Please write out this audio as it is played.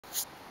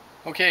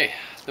Okay,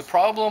 the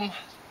problem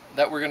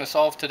that we're going to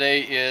solve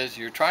today is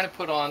you're trying to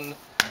put on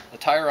the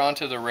tire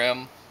onto the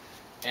rim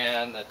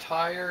and the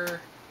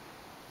tire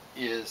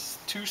is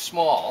too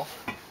small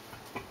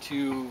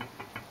to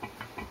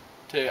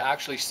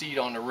actually seat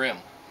on the rim.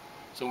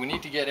 So we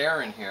need to get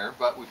air in here,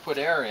 but we put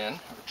air in,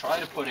 or try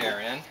to put air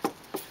in,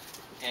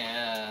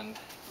 and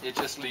it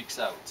just leaks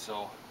out.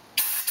 So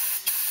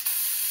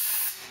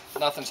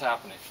nothing's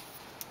happening.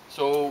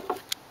 So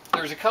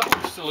there's a couple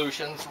of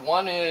solutions.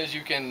 One is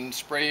you can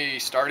spray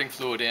starting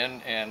fluid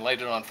in and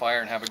light it on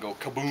fire and have it go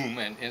kaboom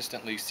and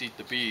instantly seat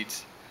the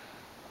beads.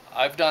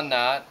 I've done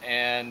that,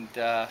 and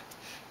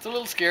it's a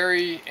little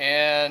scary,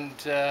 and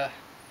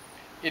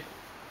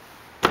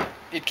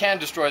it can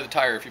destroy the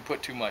tire if you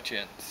put too much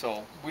in.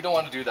 So we don't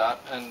want to do that,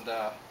 and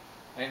I'm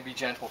going to be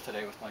gentle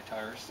today with my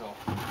tires. So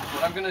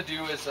what I'm going to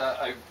do is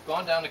I've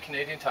gone down to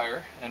Canadian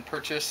Tire and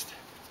purchased,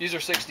 these are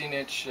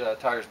 16-inch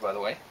tires, by the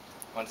way,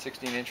 on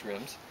 16-inch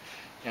rims.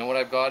 And what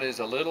I've got is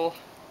a little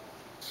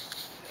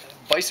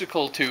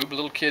bicycle tube, a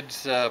little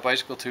kid's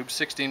bicycle tube,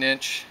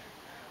 16-inch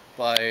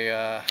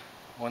by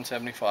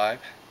 175,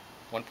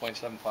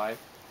 1.75.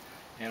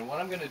 And what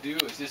I'm going to do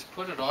is just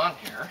put it on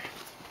here,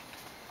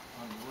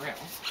 on the rim,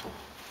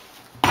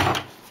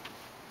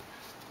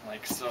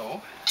 like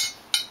so.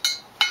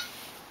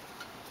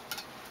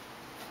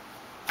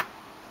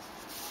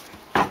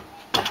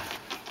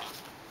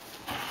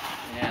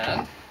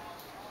 And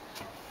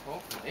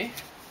hopefully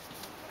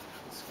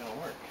it's going to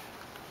work.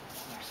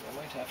 Actually, I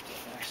might have to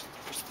actually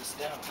push this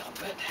down a little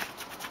bit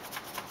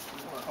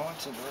more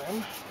onto the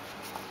rim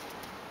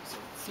so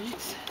it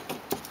seats. I'm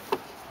going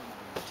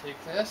to take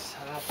this.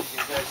 I don't know if you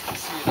guys can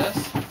see this.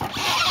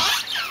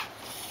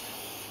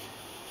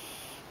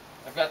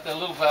 I've got the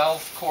little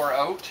valve core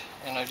out,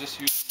 and I just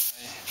use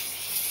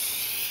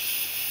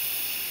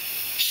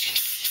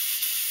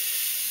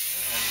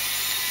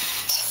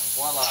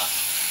my voila.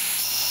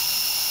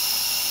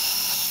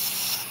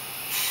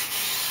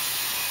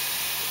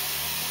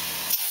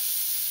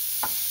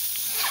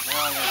 Now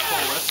I'm going to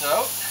pull this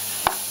out.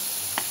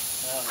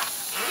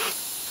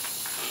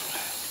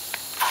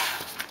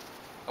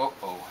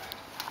 Oh.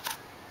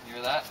 You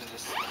hear that? I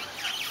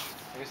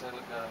guess I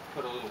gotta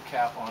put a little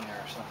cap on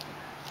there or something.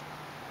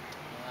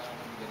 Let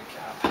me get a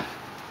cap.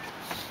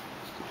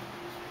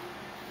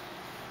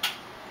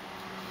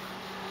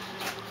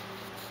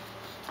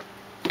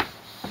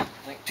 I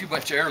think too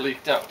much air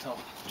leaked out. I'll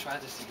try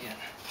this again.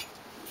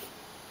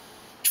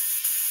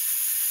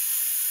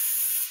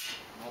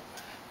 Nope.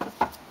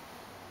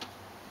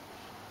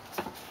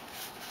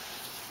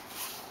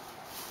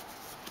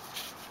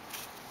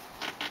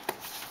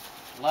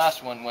 The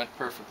last one went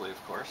perfectly,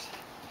 of course.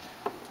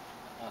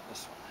 Not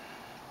this one.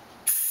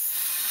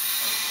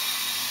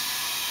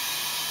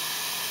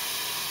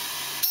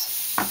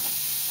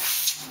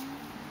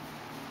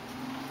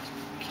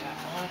 Cap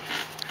on.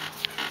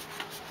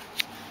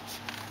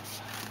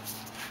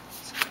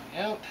 It's coming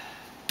out.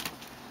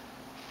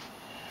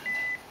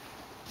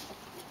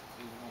 And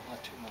we won't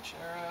let too much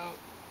air out.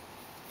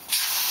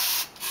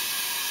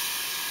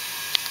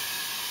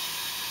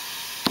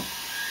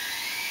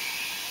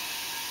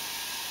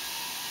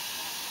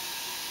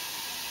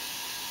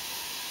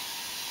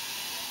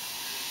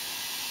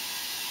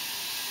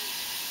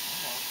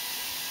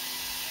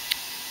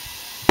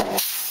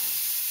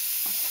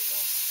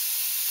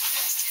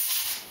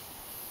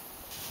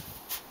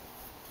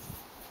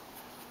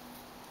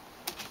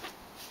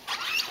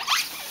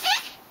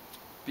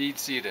 Bead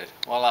seated.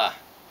 Voila.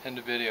 End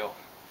of video.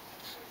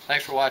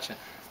 Thanks for watching.